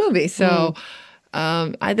watching a movie? So.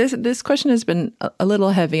 This question has been a little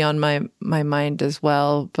heavy on my mind as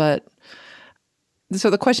well, but so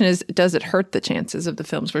the question is, does it hurt the chances of the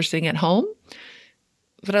films we're seeing at home?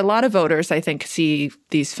 But a lot of voters, I think, see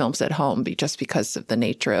these films at home just because of the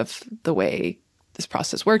nature of the way this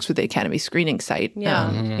process works with the Academy screening site,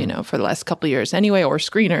 for the last couple of years anyway, or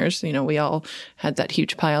screeners. We all had that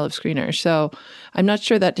huge pile of screeners. So I'm not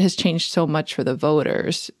sure that has changed so much for the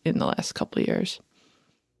voters in the last couple of years.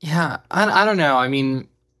 Yeah, I don't know. I mean,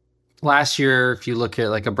 last year, if you look at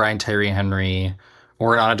like a Brian Tyree Henry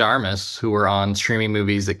or an Ana de Armas, who were on streaming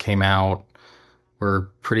movies that came out, were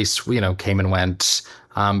pretty, came and went,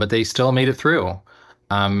 but they still made it through.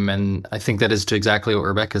 And I think that is to exactly what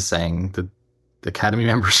Rebecca's saying. The Academy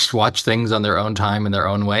members watch things on their own time in their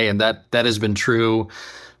own way, and that has been true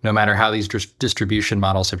no matter how these distribution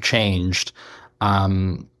models have changed.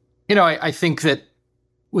 I think that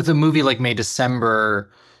with a movie like May, December,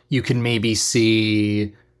 you can maybe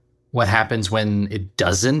see what happens when it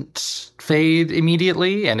doesn't fade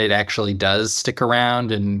immediately and it actually does stick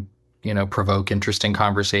around and, provoke interesting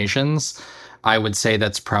conversations. I would say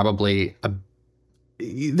that's probably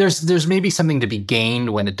there's maybe something to be gained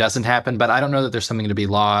when it doesn't happen, but I don't know that there's something to be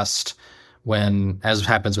lost when, as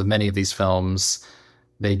happens with many of these films,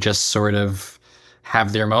 they just sort of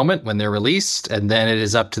have their moment when they're released, and then it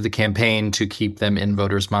is up to the campaign to keep them in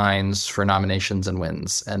voters' minds for nominations and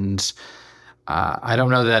wins. And I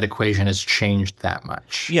don't know that equation has changed that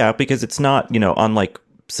much. Yeah, because it's not, unlike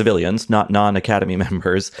civilians, not non-Academy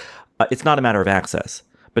members, it's not a matter of access.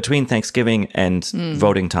 Between Thanksgiving and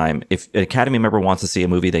voting time, if an Academy member wants to see a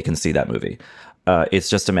movie, they can see that movie. It's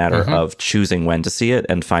just a matter of choosing when to see it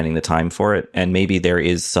and finding the time for it. And maybe there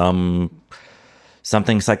is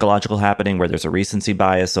something psychological happening where there's a recency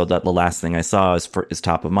bias, so that the last thing I saw is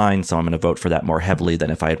top of mind, so I'm going to vote for that more heavily than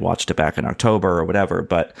if I had watched it back in October or whatever.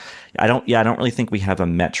 But I don't really think we have a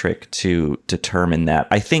metric to determine that.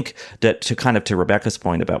 I think that to Rebecca's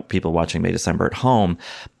point about people watching May December at home,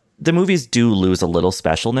 the movies do lose a little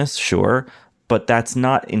specialness, sure, but that's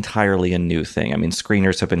not entirely a new thing. I mean,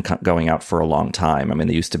 screeners have been going out for a long time. I mean,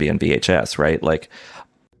 they used to be on VHS, right?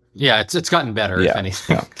 Yeah, it's gotten better, if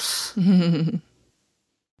anything. Yeah.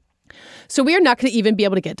 So we are not going to even be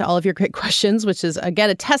able to get to all of your great questions, which is, again,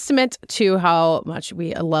 a testament to how much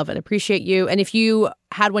we love and appreciate you. And if you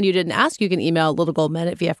had one you didn't ask, you can email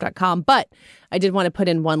littlegoldmen@vf.com. But I did want to put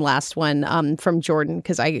in one last one from Jordan,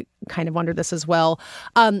 because I kind of wondered this as well.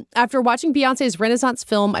 After watching Beyonce's Renaissance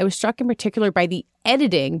film, I was struck in particular by the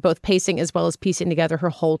editing, both pacing as well as piecing together her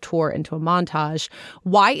whole tour into a montage.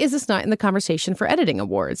 Why is this not in the conversation for editing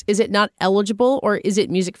awards? Is it not eligible, or is it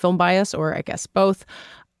music film bias, or I guess both?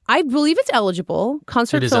 I believe it's eligible.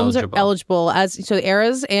 Concert films are eligible, so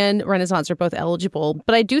Eras and Renaissance are both eligible.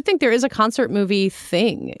 But I do think there is a concert movie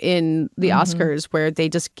thing in the Oscars where they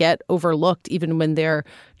just get overlooked even when they're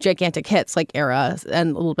gigantic hits like Era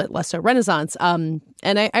and a little bit less so Renaissance. And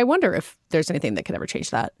I wonder if there's anything that could ever change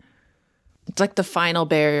that. It's like the final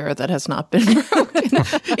barrier that has not been broken.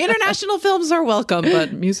 International films are welcome,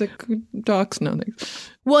 but music docs, no thanks.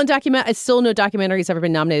 Well, I still know documentaries ever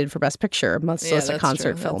been nominated for Best Picture, much less a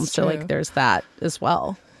concert film. So there's that as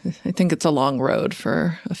well. I think it's a long road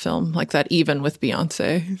for a film like that, even with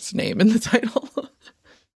Beyonce's name in the title.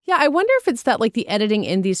 Yeah, I wonder if it's that the editing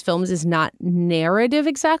in these films is not narrative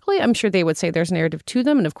exactly. I'm sure they would say there's narrative to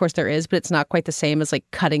them, and of course there is, but it's not quite the same as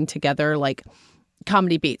cutting together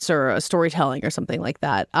comedy beats or a storytelling or something like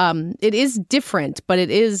that. It is different, but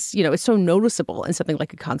it is, it's so noticeable in something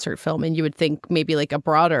like a concert film. And you would think maybe a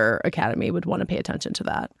broader Academy would want to pay attention to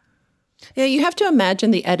that. Yeah, you have to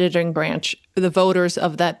imagine the editing branch, the voters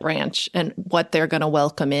of that branch, and what they're going to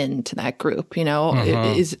welcome into that group.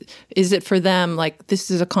 Is it for them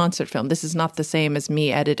this is a concert film? This is not the same as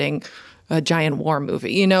me editing a giant war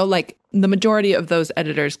movie. The majority of those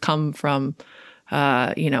editors come from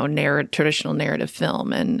traditional narrative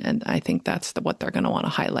film. And I think that's what they're going to want to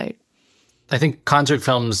highlight. I think concert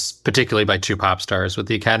films, particularly by two pop stars, with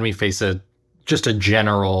the Academy face just a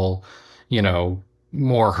general,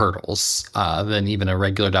 more hurdles than even a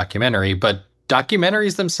regular documentary. But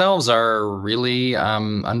documentaries themselves are really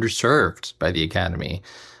underserved by the Academy.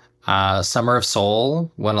 Summer of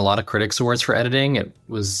Soul won a lot of critics awards for editing. It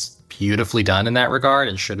was beautifully done in that regard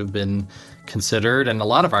and should have been considered, and a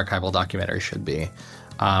lot of archival documentaries should be.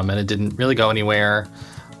 And it didn't really go anywhere.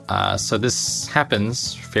 So this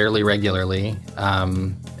happens fairly regularly.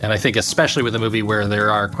 And I think especially with a movie where there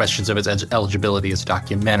are questions of its eligibility as a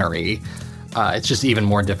documentary, it's just even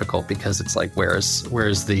more difficult because it's where's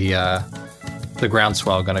the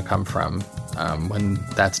groundswell going to come from when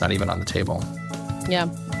that's not even on the table? Yeah.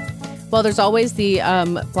 Well, there's always the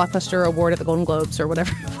Blockbuster Award at the Golden Globes or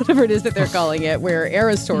whatever it is that they're calling it, where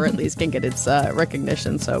Eras Tour at least can get its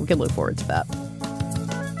recognition. So we can look forward to that.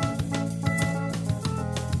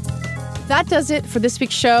 That does it for this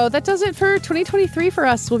week's show. That does it for 2023 for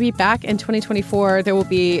us. We'll be back in 2024. There will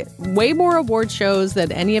be way more award shows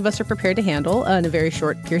than any of us are prepared to handle in a very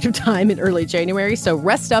short period of time in early January. So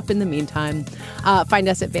rest up in the meantime. Find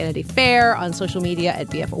us at Vanity Fair, on social media at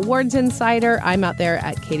BF Awards Insider. I'm out there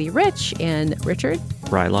at Katie Rich, and Richard.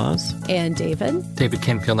 Rylaws. And David. David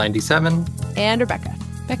Canfield 97. And Rebecca.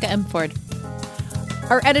 Becca M. Ford.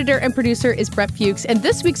 Our editor and producer is Brett Fuchs, and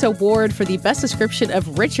this week's award for the best description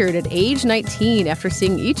of Richard at age 19 after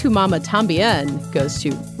seeing Y Tu Mama Tambien goes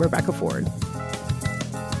to Rebecca Ford.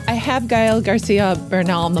 I have Gael Garcia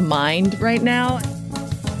Bernal on the mind right now.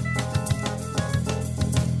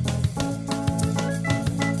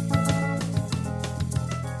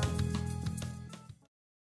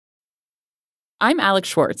 I'm Alex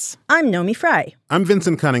Schwartz. I'm Nomi Fry. I'm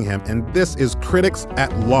Vincent Cunningham, and this is Critics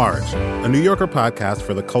at Large, a New Yorker podcast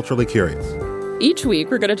for the culturally curious. Each week,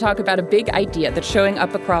 we're going to talk about a big idea that's showing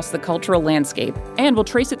up across the cultural landscape, and we'll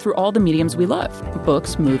trace it through all the mediums we love: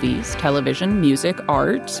 books, movies, television, music,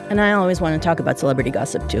 art. And I always want to talk about celebrity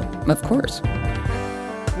gossip, too. Of course.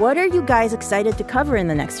 What are you guys excited to cover in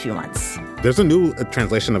the next few months? There's a new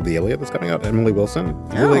translation of the Iliad that's coming out, Emily Wilson.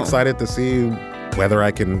 Really excited to see whether I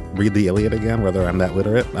can read the Iliad again, whether I'm that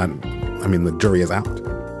literate. I mean, the jury is out.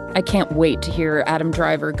 I can't wait to hear Adam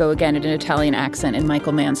Driver go again in an Italian accent in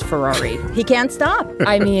Michael Mann's Ferrari. He can't stop.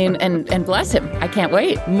 I mean, and bless him. I can't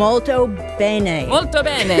wait. Molto bene. Molto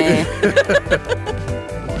bene.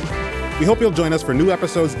 We hope you'll join us for new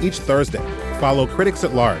episodes each Thursday. Follow Critics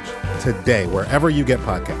at Large today, wherever you get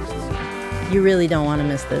podcasts. You really don't want to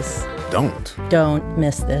miss this. Don't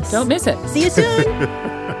miss this. Don't miss it. See you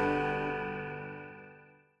soon.